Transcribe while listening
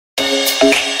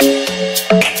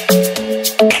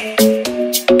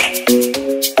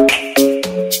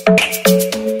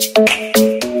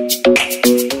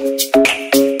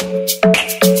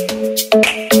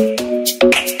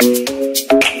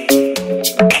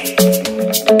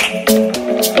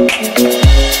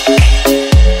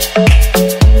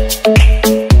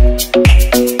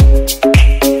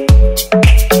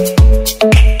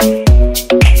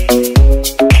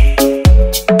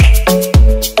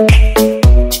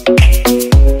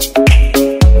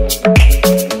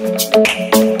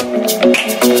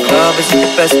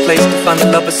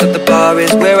the lovers at the bar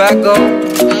is where I go.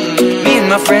 Me and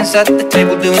my friends at the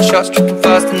table doing shots, tripping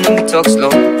fast and then we talk slow.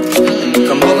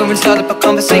 Come over and start up a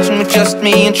conversation with just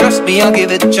me, and trust me, I'll give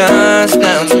it a chance.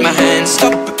 Now take my hand,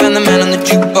 stop it, and the man on the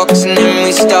jukebox, and then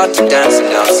we start to dance.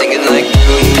 And I'm singing like,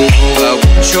 girl, you know I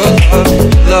want your love.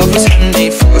 Love was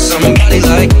handmade for somebody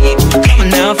like me. Come on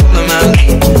now, follow my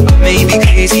lead. I may be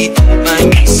crazy, don't mind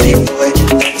me. Say, boy,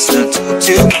 let's not talk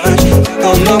too much. Grab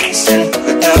on my waist and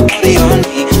put that body on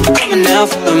me. Come on now,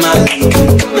 follow my lead.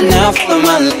 Come on now, follow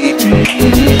my lead.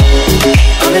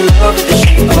 I'm in love with the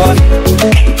shape of you.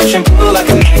 Push and pull like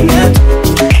a magnet.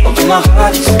 Although my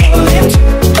heart is falling too.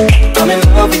 I'm in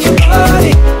love with your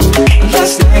body.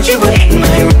 Last night you were in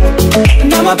my room, and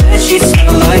now my bedsheets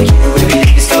smell like you. Every day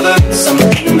discovering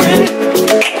something brand new.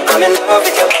 I'm in love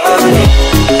with your body.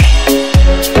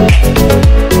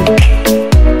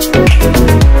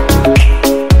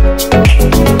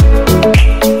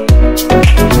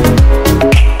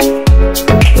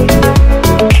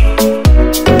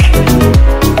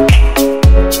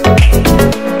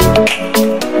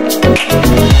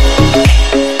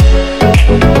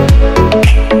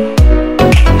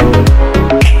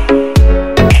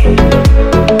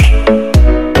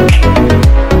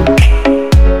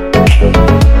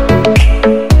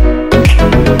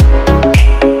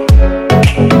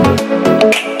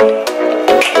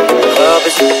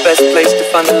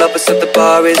 The lovers at the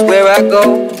bar is where I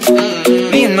go.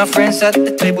 Me and my friends at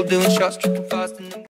the table doing shots, tripping fast.